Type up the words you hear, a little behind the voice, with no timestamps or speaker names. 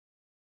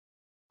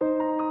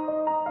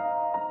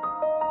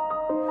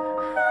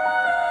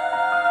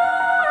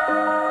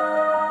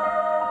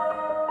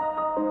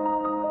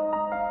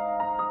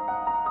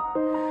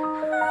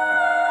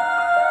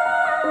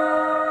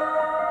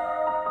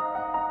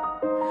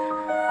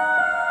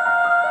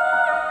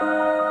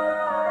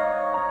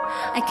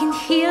I can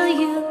hear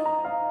you,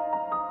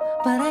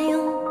 but I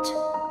don't.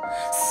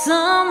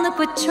 Some look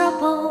with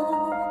trouble,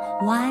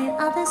 while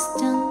others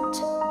don't.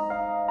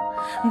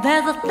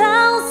 There's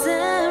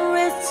 1,000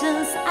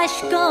 reasons I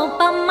should go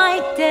about my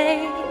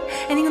day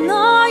and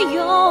ignore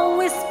your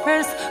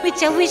whispers,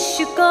 which I wish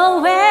you go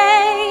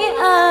away.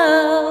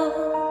 Oh,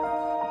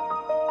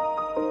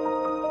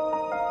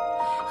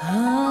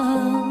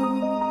 oh.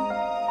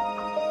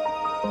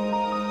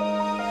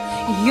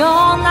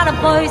 You're not a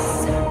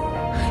voice,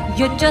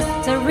 you're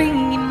just a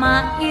ring in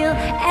my ear.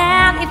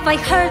 And if I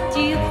hurt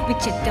you,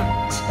 which I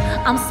don't,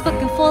 I'm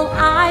spoken for,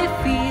 I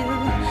feel.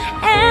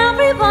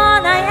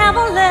 Everyone I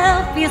ever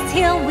loved is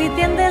here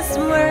within this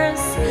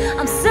verse.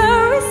 I'm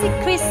sorry,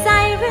 secret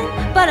siren,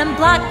 but I'm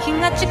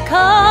blocking at your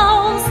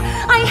calls.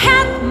 I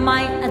had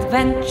my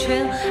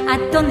adventure, I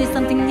don't need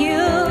something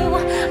new.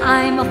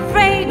 I'm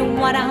afraid of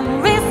what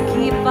I'm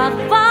risking if I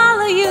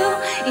follow you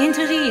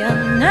into the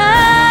unknown,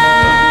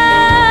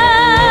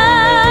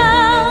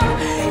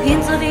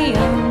 into the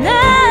unknown,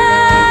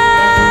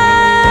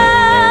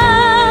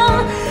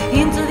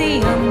 into the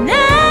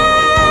unknown.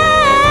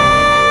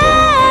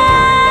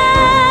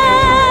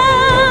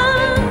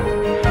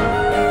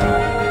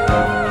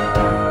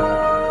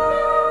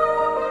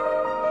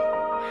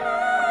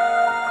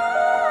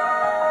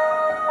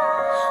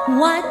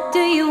 What do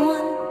you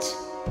want?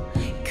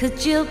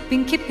 'Cause you've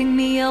been keeping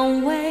me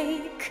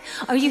awake.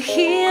 Are you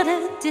here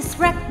to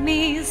distract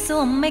me so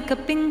I'll make a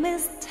big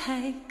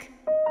mistake?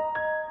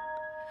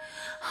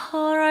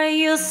 Or are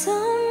you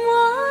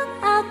someone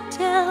out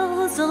there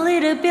who's a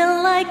little bit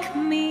like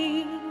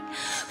me,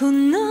 who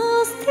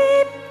knows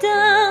deep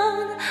down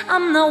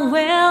I'm not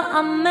where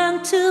I'm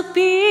meant to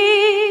be?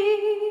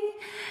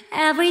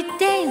 Every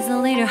day's a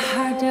little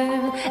harder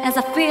as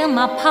I feel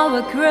my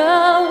power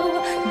grow.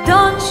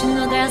 Don't you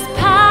know there's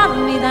part of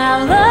me that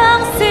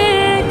longs to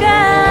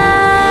go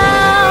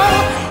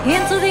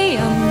into the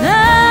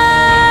unknown,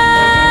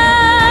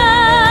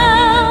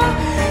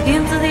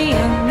 into the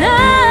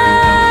unknown,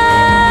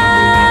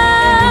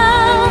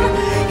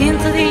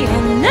 into the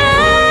unknown.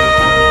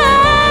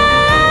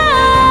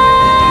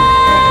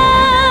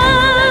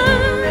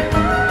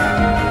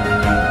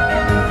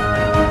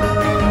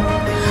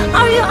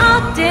 Are you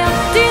out there?